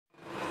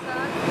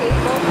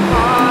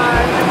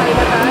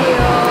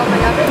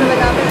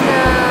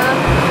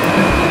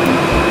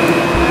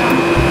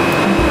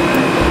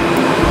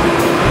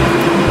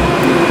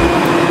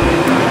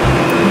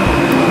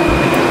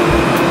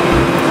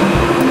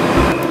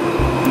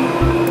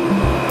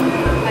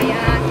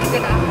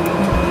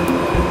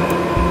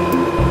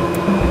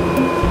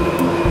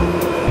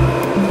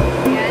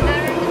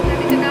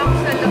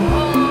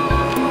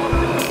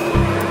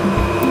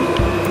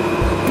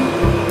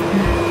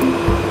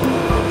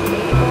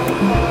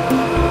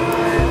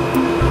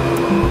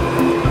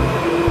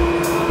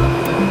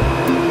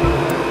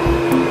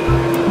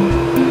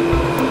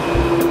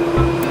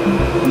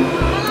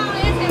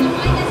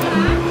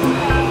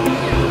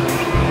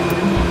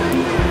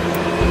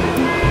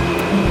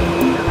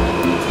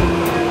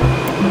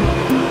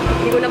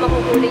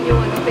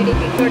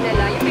pinipicture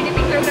nila. Yung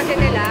pinipicture kasi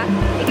nila,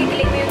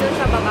 i-click mo yun dun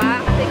sa baba.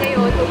 Kasi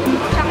ngayon, kung gusto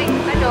mo siyang,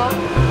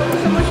 kung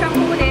gusto mo siyang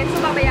kunin,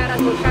 so babayaran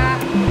mo siya.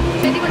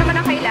 So, hindi ko naman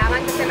na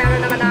kailangan kasi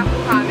meron naman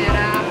akong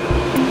camera.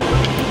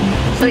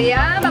 So,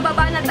 yeah,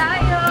 bababa na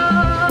tayo.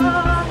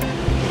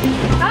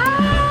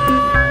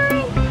 Hi!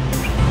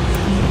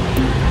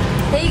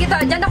 Nakikita,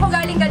 dyan ako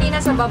galing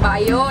kanina sa baba.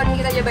 Yun,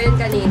 nakikita niyo ba yun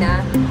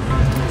kanina?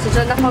 So,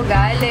 dyan ako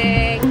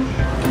galing.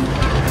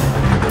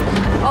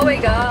 Oh my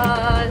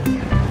God!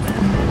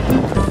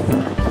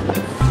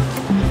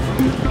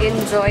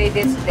 Enjoy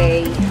this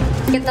day.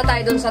 Ikit na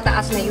tayo dun sa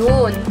taas na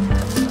yun.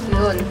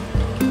 Yun.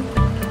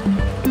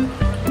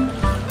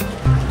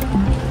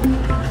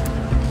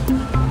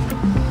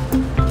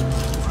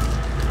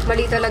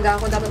 Mali talaga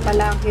ako. Dapat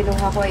pala ang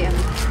kinuha ko ay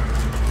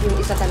yung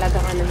isa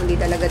talaga hindi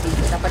talaga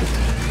dito. Dapat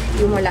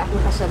yung wala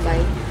akong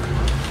kasabay.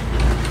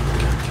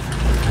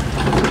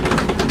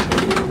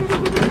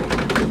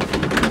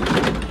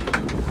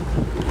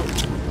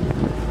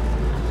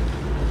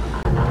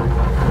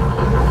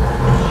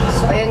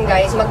 So, ayan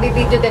guys.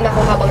 Magbi-video din ako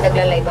habang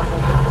nagla-live ako.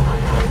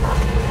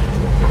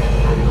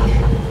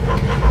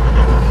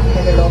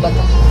 Nalolobat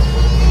ako.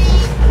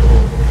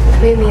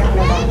 May umiyak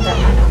na bata.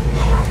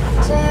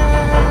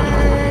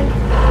 Tsan!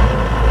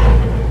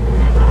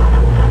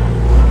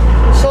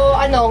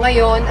 So,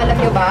 ngayon, alam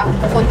nyo ba,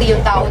 kunti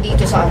yung tao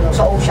dito sa,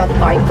 sa Ocean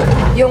Park.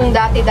 Yung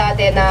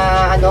dati-dati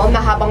na,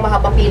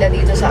 mahabang pila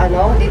dito sa,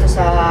 dito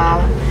sa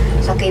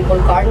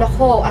cable car.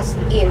 Nako, as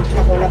in,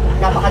 nako,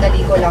 napakadali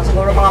ko lang.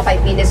 Siguro mga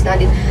 5 minutes na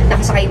din,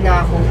 nakasakay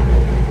na ako.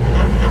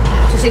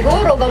 So,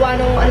 siguro, gawa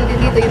nung, din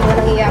dito, yung mga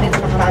nangyayari na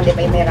nakaraan, di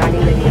ba, yung may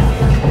running na niya.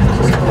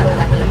 So, siguro,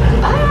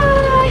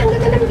 ay, ang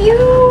ganda ng view!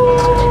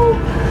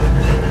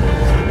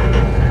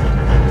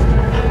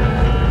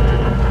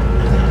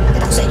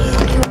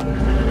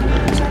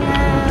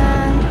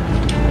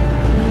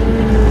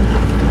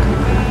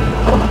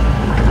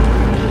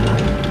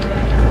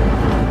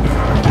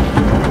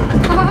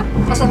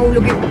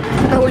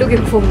 Nahulog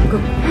yung phone ko.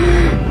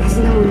 Kasi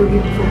nahulog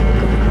yung phone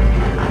ko.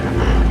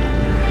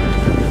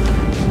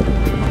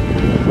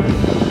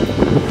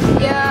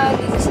 Yeah,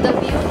 this is the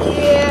view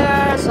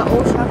here sa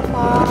Ocean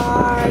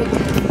Park.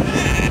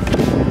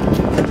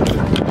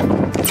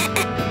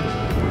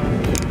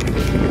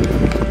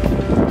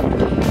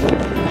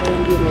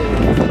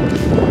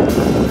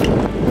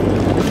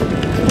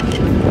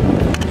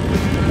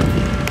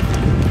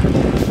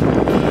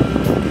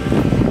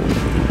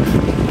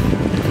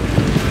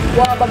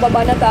 Wow,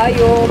 bababa na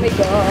tayo. Oh my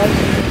God.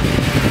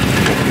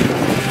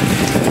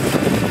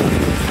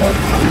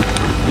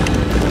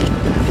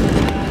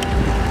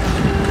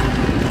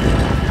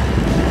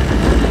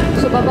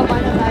 So,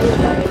 bababa na tayo,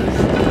 guys.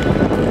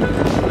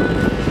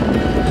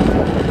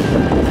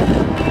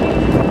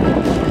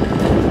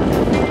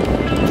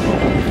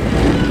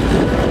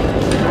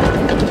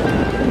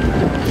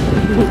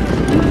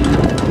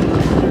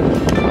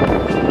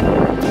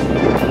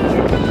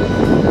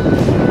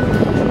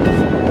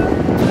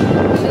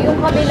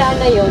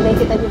 Na yun,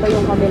 nakikita niyo ba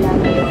yung kabila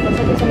na yun?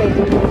 Kasi sa may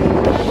dulo na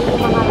yun.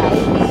 Yung mga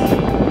rides.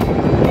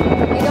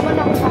 Hindi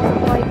naman ako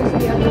sasakay kasi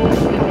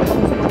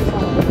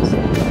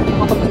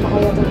kapag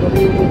sumakay ako doon,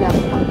 yung bilang.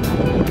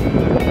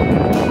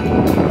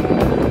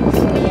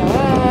 So,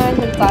 yan.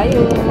 Yan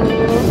tayo.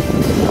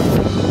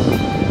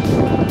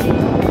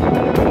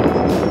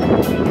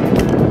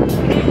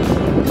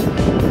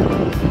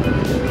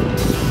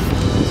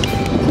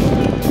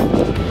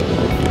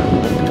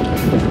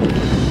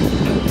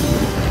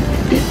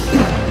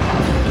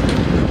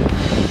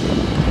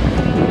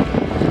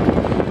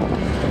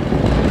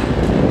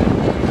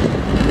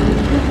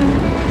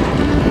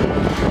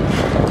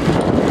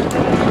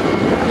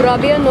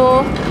 Grabe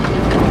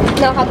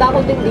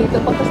nakakatakot din dito.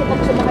 Pag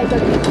sumakay ka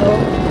dito,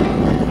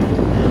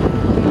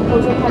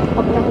 also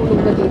pag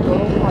nahulog ka dito,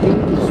 sabi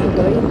yung gusto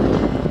doy.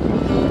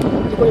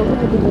 Hindi ko lang kung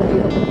hindi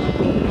dito.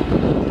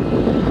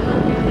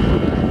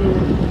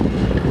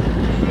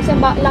 Kasi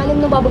lalim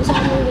na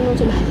babagsakan mo yung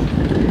sila.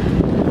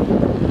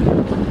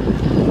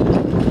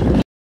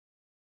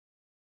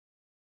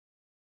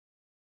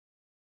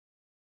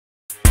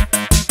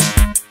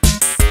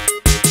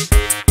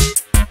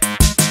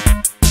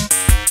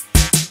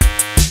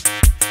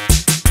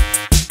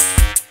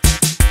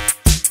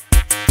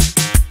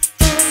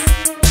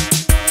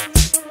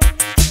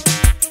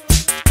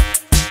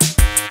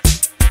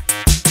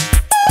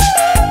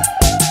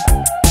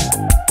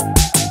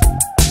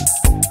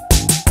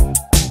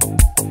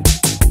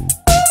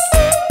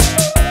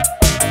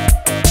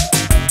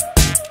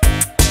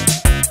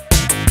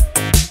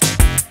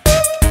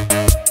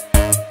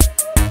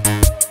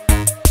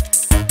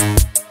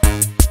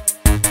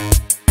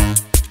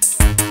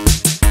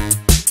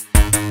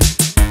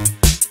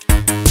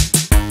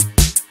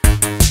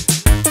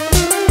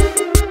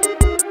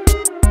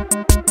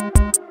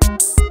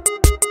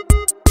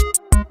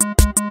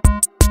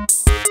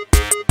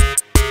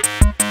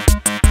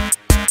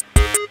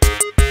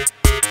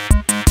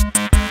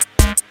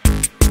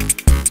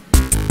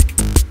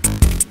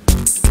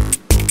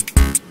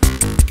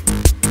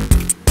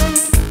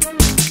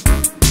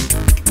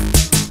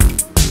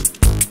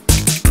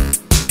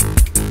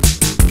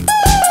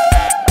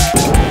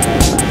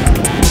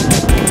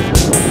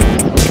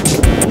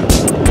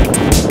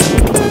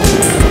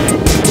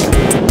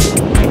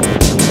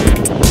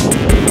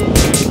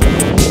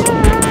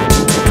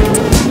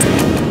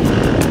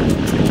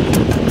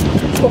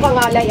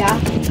 malay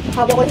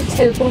hawak ko yung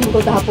cellphone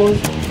ko tapos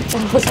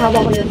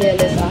hawak ko yung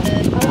beles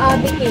Ang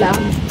adik lang.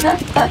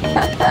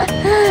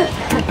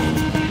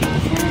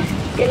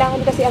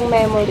 Kailangan kasi ang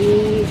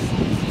memories.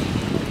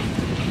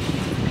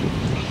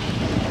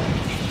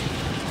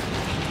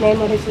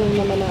 Memories lang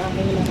naman ang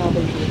aking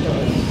nakabal dito.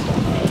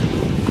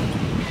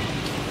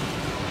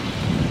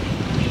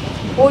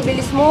 Uy,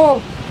 bilis mo!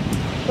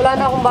 Wala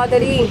na akong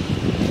battery.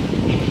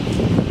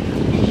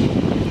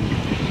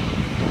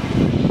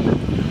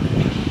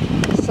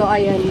 So,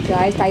 ayan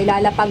guys. Tayo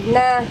lalapag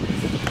na.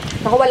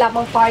 Ako, wala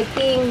pang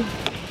parking.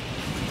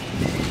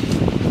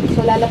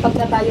 So, lalapag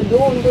na tayo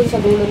dun sa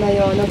dulo na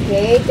yon.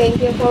 Okay? Thank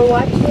you for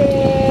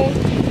watching.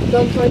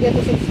 Don't forget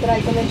to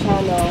subscribe to my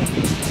channel.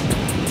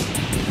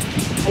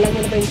 Alam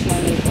niyo na ba yung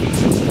channel ko?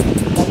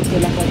 Bago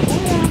sila ko.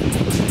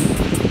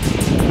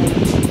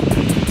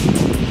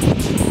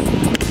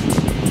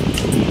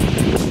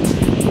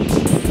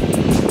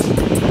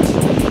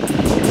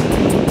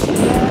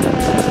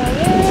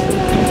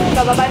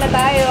 Bababa na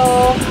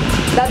tayo.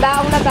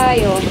 Dadaong na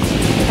tayo.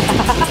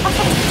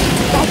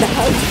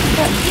 Dadaong.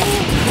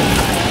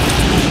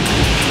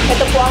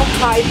 Ito po ang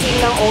parking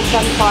ng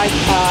Ocean Park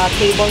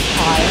cable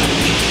car.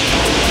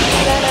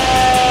 Tada!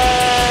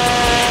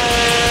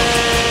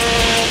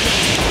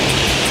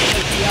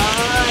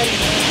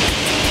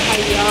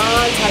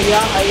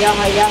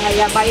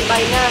 Ayan.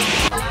 Bye-bye na.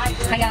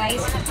 Hi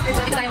guys. So,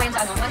 dito tayo ngayon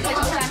sa ano.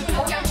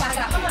 Ocean Park.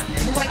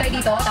 Bukay tayo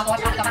dito. Tapos,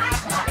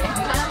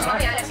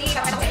 ayan, let's see.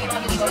 Kapag tayo yung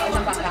mga view dito.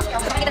 Ocean Park.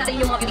 Pakita natin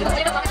yung mga view dito. So,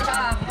 ito, bakit siya?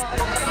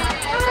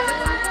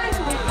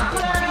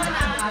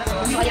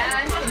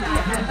 Ayan.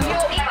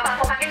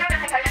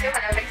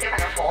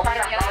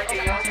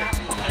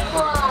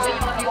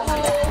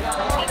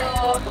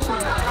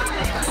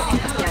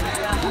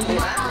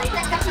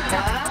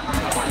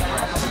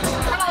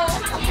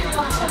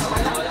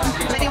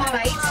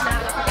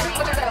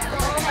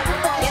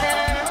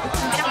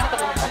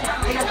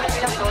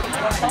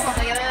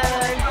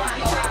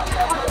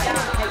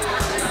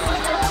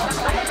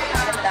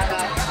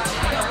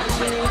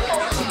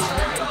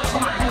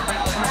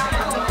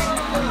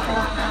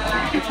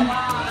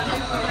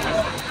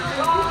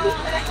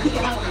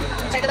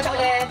 So, ito na siya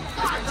ulit.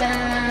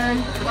 Diyan.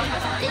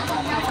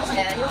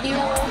 Ayan, yung view.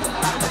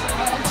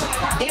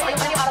 Yung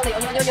araw na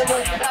yun.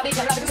 Grabe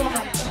ko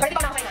sumahal. Pwede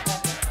pa nakakain natin.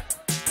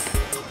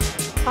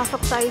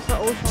 Pasok tayo sa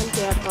Ocean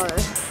Theater.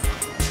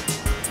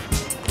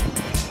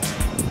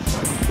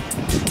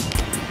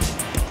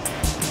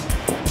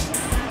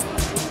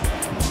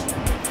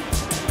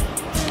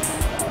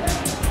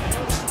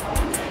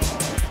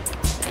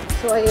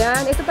 So,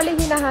 ayan. Ito pala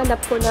yung hinahanap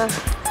ko na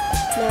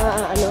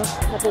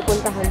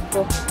napupuntahan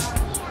ko.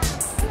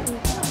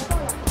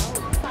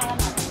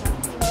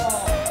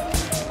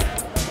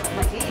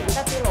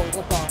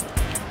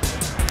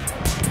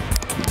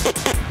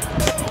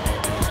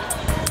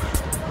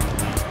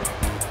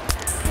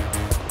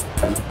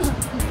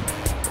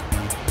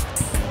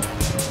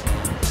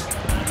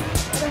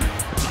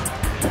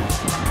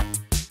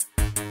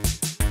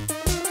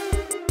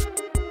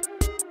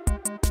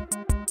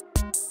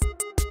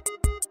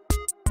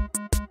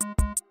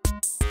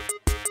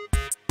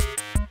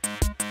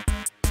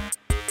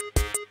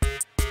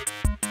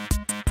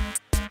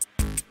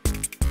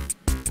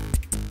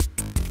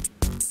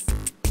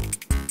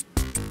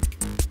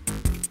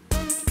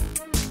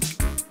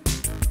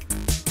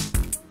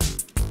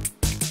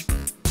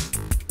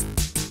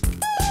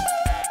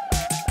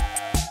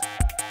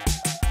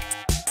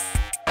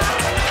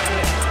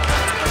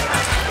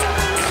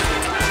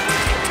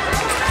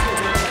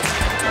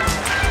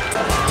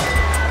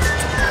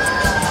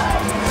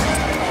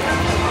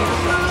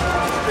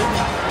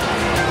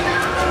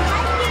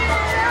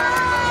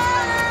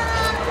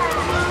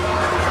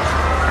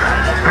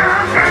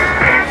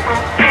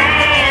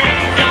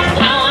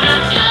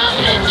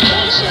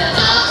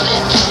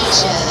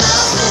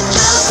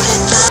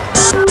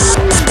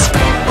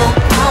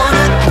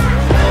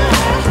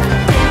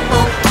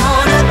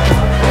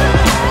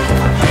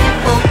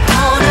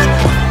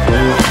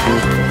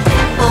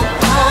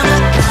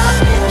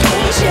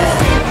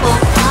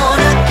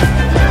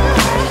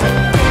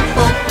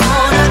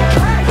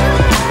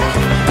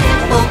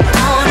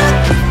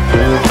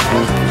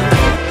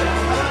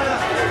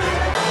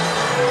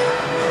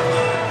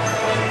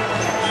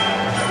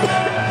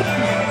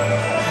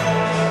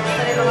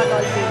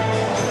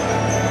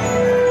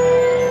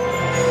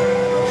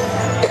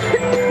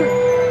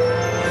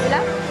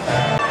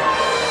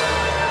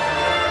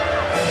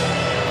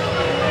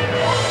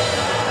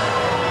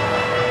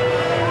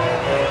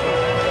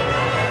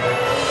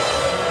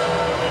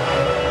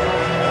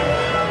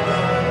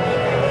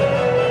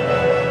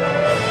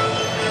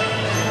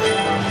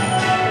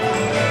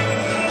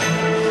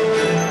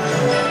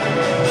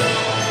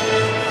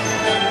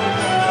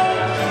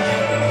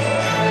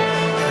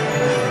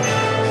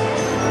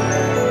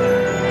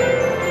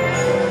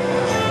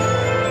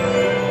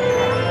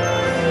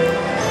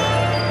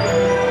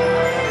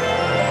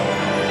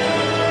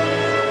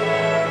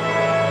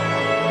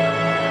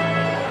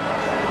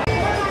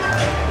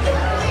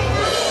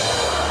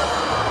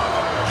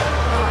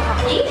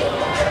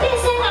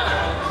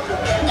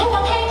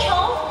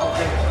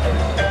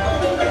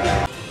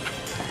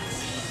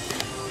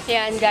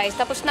 Ayan guys,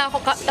 tapos na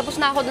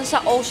ako dun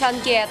sa Ocean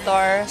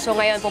Theater. So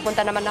ngayon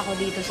pupunta naman ako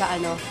dito sa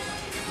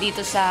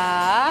dito sa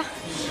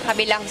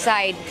kabilang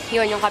side.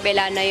 Yun, yung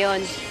kabila na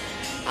yun.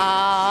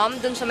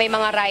 Dun sa may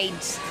mga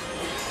rides.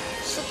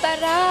 So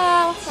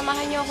tara,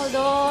 samahan niyo ako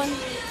doon.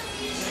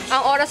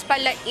 Ang oras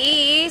pala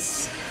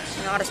is,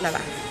 anong oras na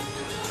ba?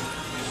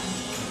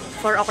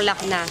 4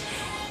 o'clock na.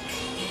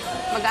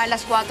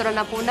 Mag-alas 4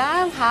 na po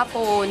ng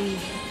hapon.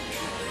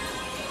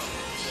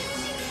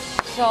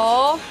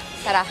 So,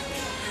 tara.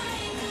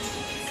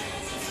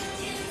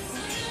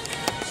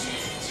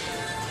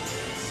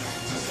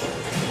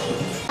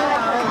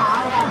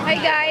 Hi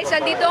guys,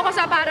 andito ako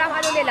sa parang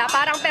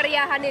parang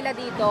peryahan nila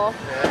dito.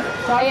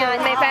 Ayan,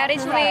 may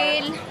Ferris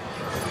wheel.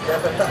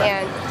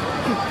 Ayan.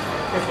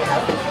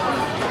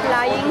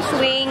 Flying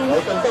swing.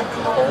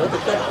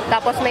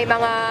 Tapos may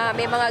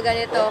mga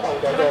ganito.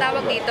 Ano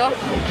tawag dito?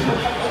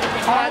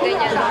 Mga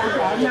ganyan.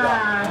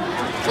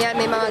 Yan,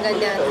 may mga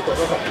ganyan.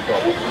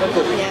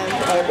 Yan.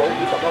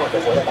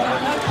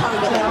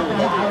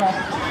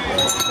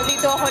 So,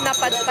 dito ako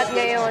napadpad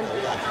ngayon.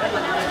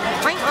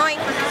 Oink,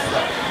 oink.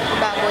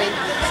 Baboy.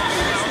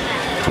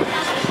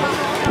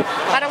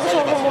 Parang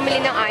gusto kong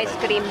bumili ng ice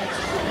cream.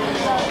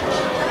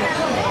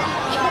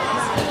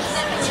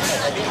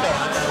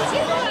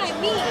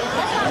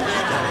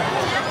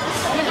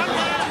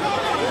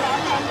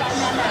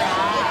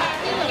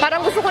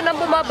 Parang gusto ko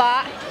nang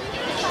bumaba.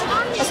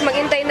 Tapos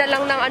maghintay na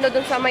lang ng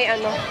dun sa may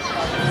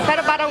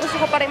Pero parang gusto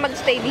ko pa rin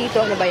magstay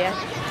dito. Ano ba yan?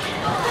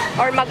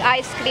 Or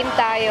mag-ice cream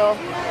tayo.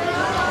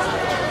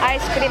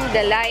 Ice cream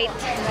delight.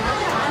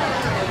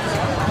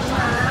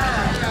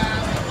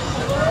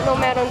 Ano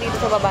meron dito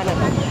sa baba na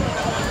to?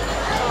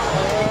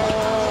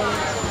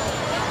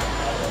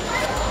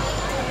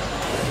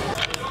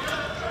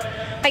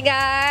 Hi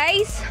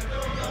guys!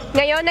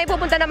 Ngayon ay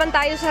pupunta naman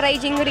tayo sa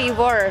Raging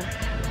River.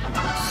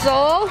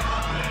 So,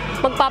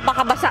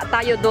 magpapakabasa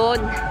tayo doon.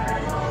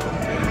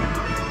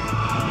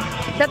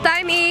 The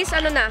time is,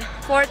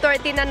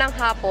 4:30 na ng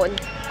hapon.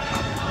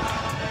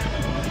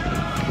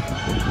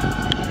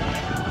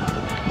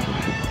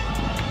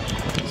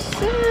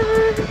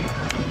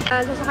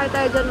 Sasakay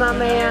tayo dyan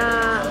mamaya.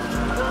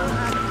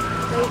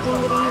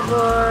 Raging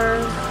River.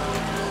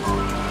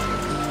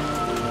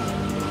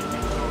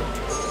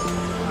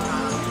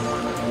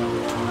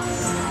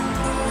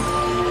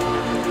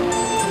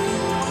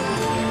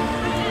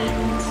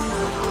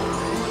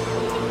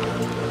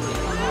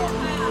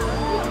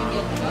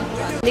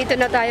 Dito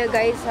na tayo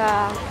guys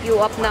sa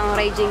queue up ng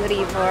Raging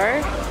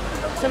River.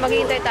 So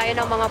maghihintay tayo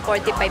ng mga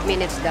 45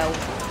 minutes daw.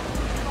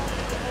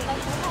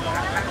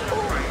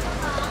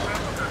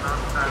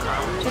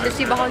 So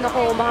desib ako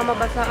baka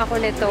mabasa ako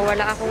nito.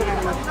 Wala akong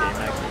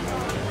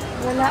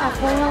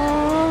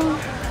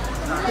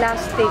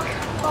plastic.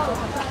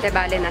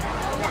 Bale na.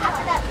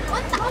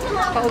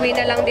 Pauwi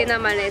na lang din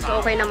naman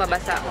so okay na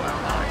mabasa.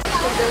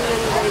 So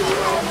ganyan guys.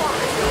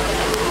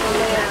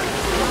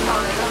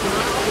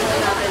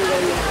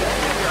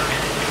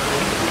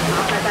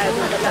 Tayo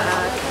sa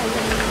taas.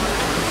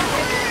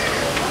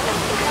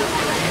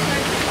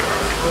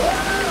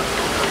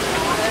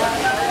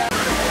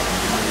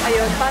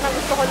 Ayun, parang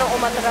gusto ko nang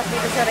umatras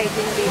dito sa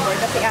Raging River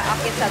kasi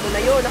aakit sa doon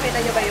na yun. Nakita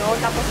nyo ba yun?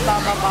 Tapos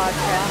bababa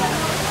siya.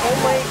 Oh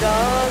my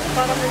God,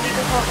 parang hindi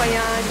ko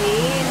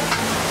kakayanin.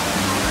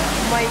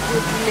 Oh my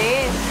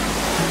goodness.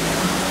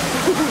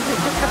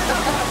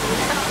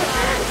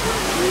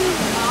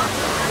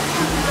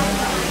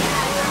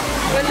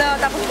 Wala,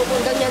 tapos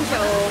kung ganyan siya,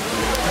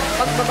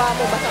 pagbaba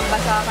mo,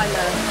 basang-basa ka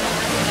na.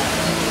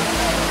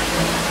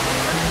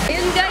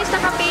 Ayun guys,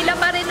 nakapila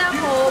pa rin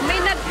ako.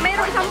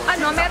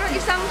 Meron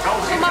isang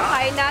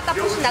sumakay na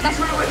tapos na.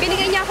 Tapos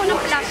binigay niya ako ng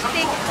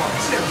plastic.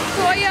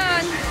 So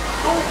ayan.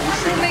 Oh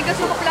my gosh,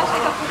 ako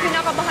plastic ako.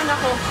 Kinakabahan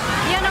ako.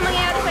 Yan ang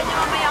mangyayari sa inyo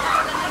mamaya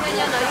kapag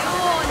ganyan na.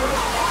 Yun.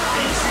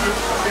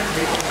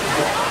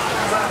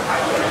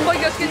 Oh my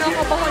gosh,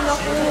 kinakabahan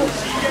ako.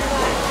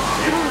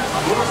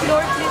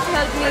 Lord, please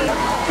help me.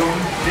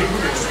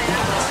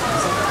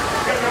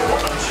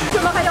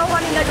 Sumakay ako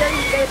kanina dyan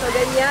dito,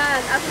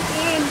 ganyan. As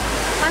in,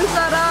 ang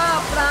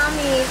sarap,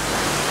 promise.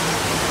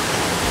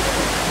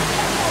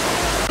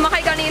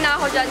 Sumakay kanina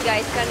ako dyan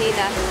guys,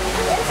 kanina.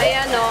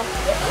 Ayan o.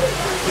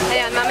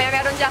 Ayan, mamaya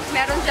meron dyang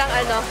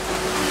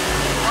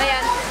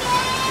Ayan.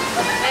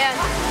 Ayan.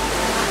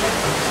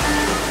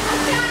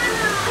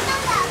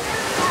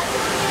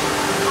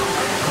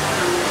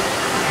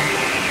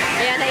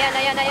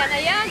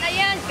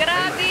 Ayan,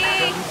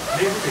 grabe.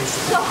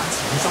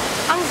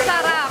 Ang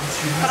sarap,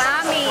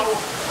 promise.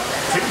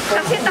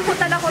 Kasi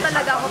takutan ako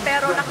talaga ako,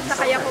 pero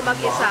nakasakay ako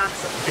mag-isa.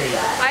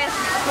 Ay,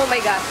 oh my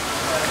God.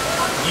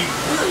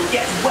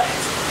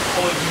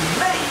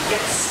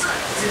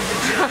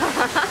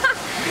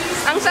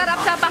 Ang sarap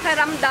sa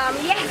pakiramdam.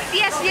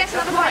 Yes,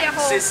 nakasakay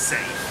ako.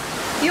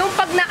 Yung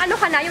pag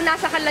yung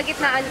nasa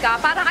kalagitnaan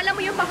ka, parang alam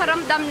mo yung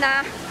pakiramdam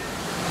na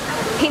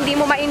hindi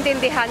mo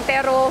maintindihan,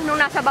 pero nung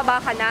nasa baba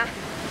ka na,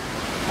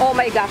 oh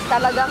my gosh,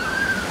 talagang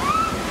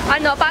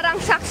parang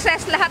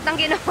success lahat ng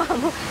ginawa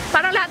mo.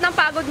 Parang lahat ng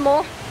pagod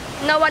mo,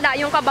 nawala,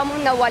 yung kaba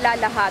mong nawala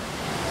lahat.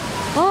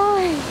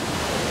 Ay,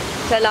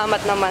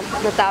 salamat naman.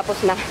 Natapos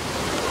na.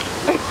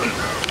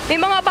 May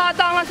mga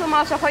bata nga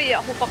sumasakay.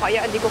 Ako pa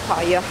kaya, hindi ko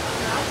kaya.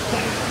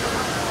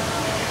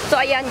 So,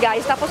 ayan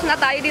guys. Tapos na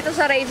tayo dito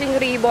sa Raging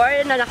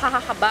River na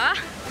nakakakaba.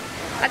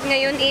 At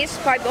ngayon is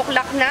 5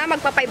 o'clock na.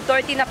 Magpa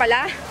 5:30 na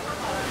pala.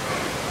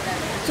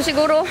 So,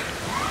 siguro,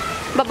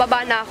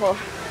 bababa na ako.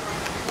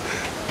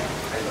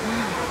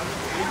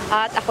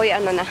 At ako'y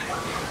ano na.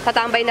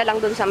 Tatambay na lang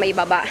dun sa may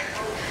baba.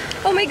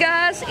 Oh my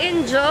gosh,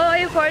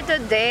 enjoy for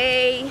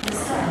today.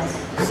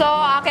 So,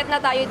 akit na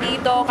tayo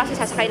dito kasi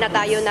sasakay na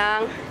tayo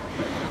ng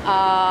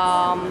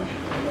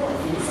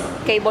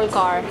cable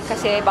car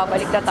kasi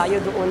babalik na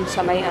tayo doon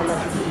sa may ano,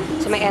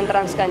 sa may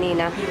entrance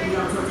kanina.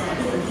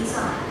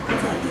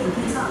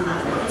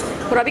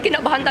 Grabe,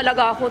 kinabahan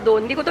talaga ako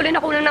doon. Hindi ko tuloy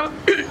nakunan ng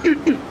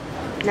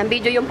ng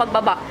video yung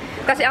pagbaba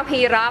kasi ang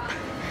hirap.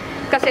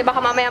 Kasi baka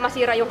mamaya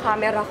masira yung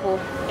camera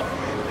ko.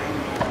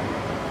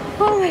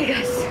 Oh my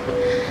gosh.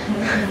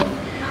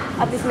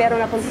 At least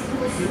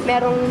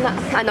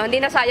hindi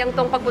na sayang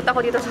tong pagpunta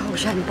ko dito sa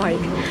Ocean Park.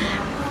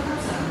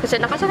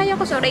 Kasi nakasakay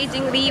ako sa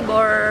Raging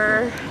River.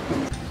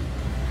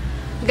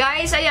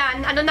 Guys,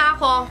 ayan, ano na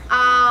ako,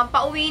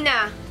 pauwi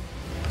na.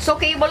 So,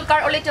 cable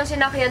car ulit yung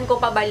sinakyan ko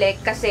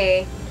pabalik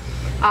kasi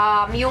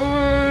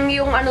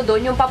yung ano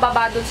doon, yung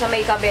pababa doon sa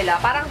may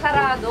kabila, parang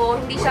sarado,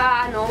 hindi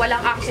siya,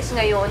 walang access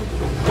ngayon.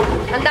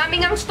 Ang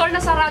daming ang store na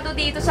sarado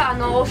dito sa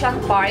Ocean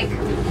Park.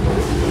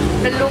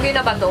 Nalugi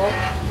na ba to?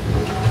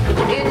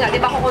 Yun nga, di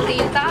ba kukunti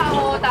yung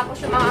tao,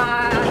 tapos yung mga,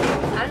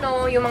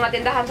 yung mga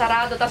tindahan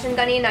sarado, tapos yung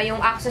kanina,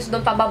 yung access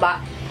doon pababa.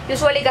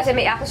 Usually kasi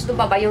may access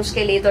doon pababa, yung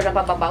escalator na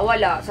pababa,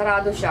 wala,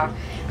 sarado siya.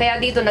 Kaya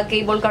dito,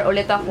 nag-cable car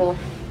ulit ako.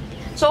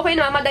 So, okay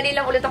naman, madali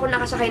lang ulit ako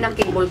nakasakay ng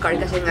cable car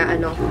kasi nga,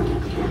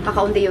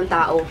 kakaunti yung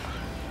tao.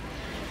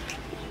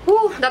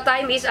 The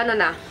time is,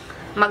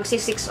 magsi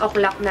 6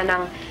 o'clock na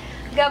ng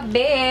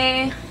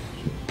gabi.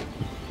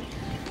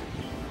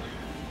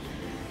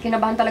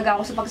 Kinabahan talaga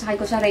ako sa pagsakay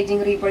ko sa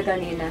Raging River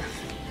kanina.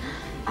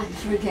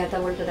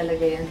 Unforgettable ko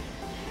talaga yan.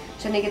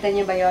 So, nakita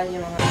niyo ba yun?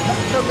 Yung mga...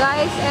 So,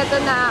 guys, eto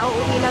na.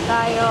 Uuwi na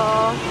tayo.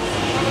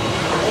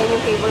 Ayan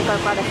yung cable car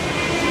pala.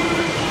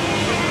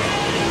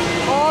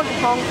 Old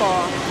Hong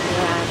Kong.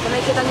 Ayan. So,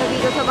 nakita niyo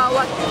dito sa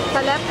bawat, sa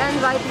left and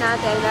right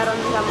natin,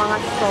 meron siya mga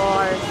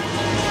stores,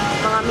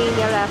 mga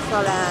mini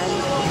restaurant.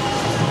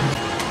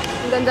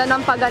 Ang ganda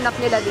ng pagganap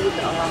nila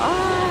dito.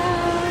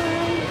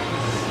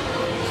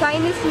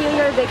 Chinese New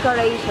Year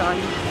decoration.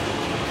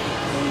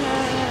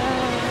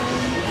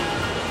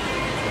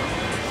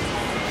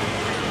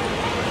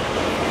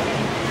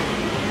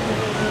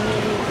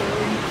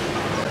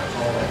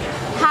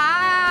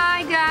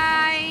 Hi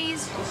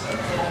guys!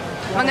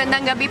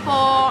 Magandang gabi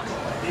po.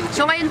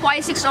 So ngayon po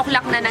ay 6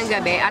 o'clock na ng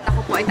gabi at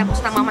ako po ay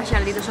tapos nang mamasyal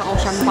dito sa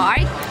Ocean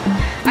Park.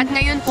 At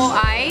ngayon po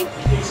ay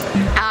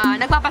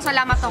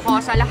nagpapasalamat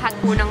ako sa lahat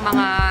po ng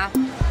mga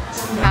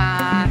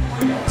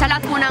sa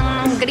lahat po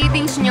ng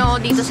greetings nyo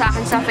dito sa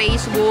akin sa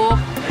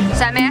Facebook,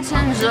 sa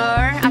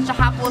Messenger, at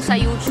saka po sa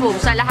YouTube.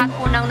 Sa lahat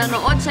po ng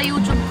nanood sa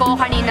YouTube ko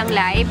kaninang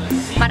live,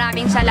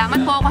 maraming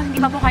salamat po. Kung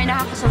hindi pa po kayo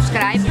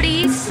nakaka-subscribe,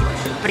 please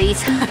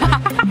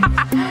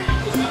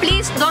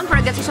please don't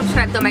forget to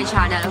subscribe to my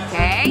channel,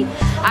 okay?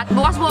 At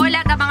bukas po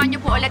ulit, abangan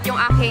nyo po ulit yung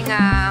aking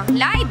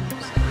live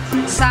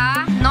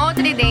sa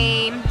Notre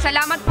Dame.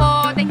 Salamat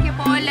po, thank you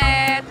po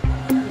ulit.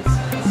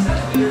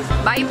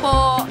 Bye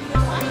po.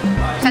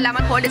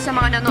 Salamat po ulit sa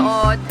mga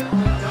nanood.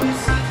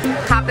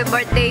 Happy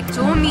birthday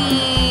to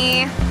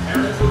me!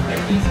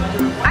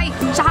 Ay,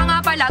 saka nga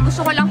pala,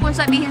 gusto ko lang po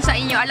sabihin sa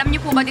inyo, alam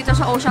niyo po ba dito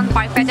sa Ocean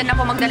Park, pwede na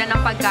po magdala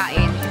ng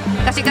pagkain.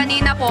 Kasi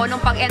kanina po, nung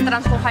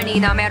pag-entrance ko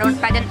kanina,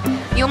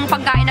 yung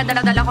pagkain na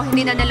dala-dala ko,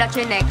 hindi na nila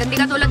chinek. Hindi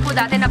katulad po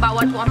dati na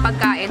bawal po ang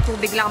pagkain,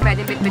 tubig lang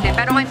pwede bitbitin.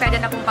 Pero ngayon pwede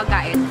na pong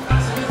pagkain.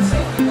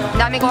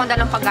 Dami ko ang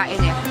dalang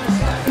pagkain eh.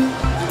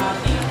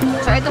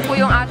 So, ito po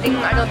yung ating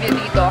view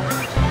dito.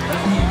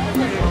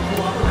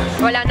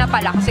 Wala na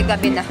pala kasi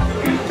gabi na.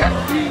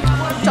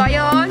 So,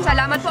 ayun.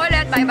 Salamat po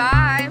ulit. Bye-bye.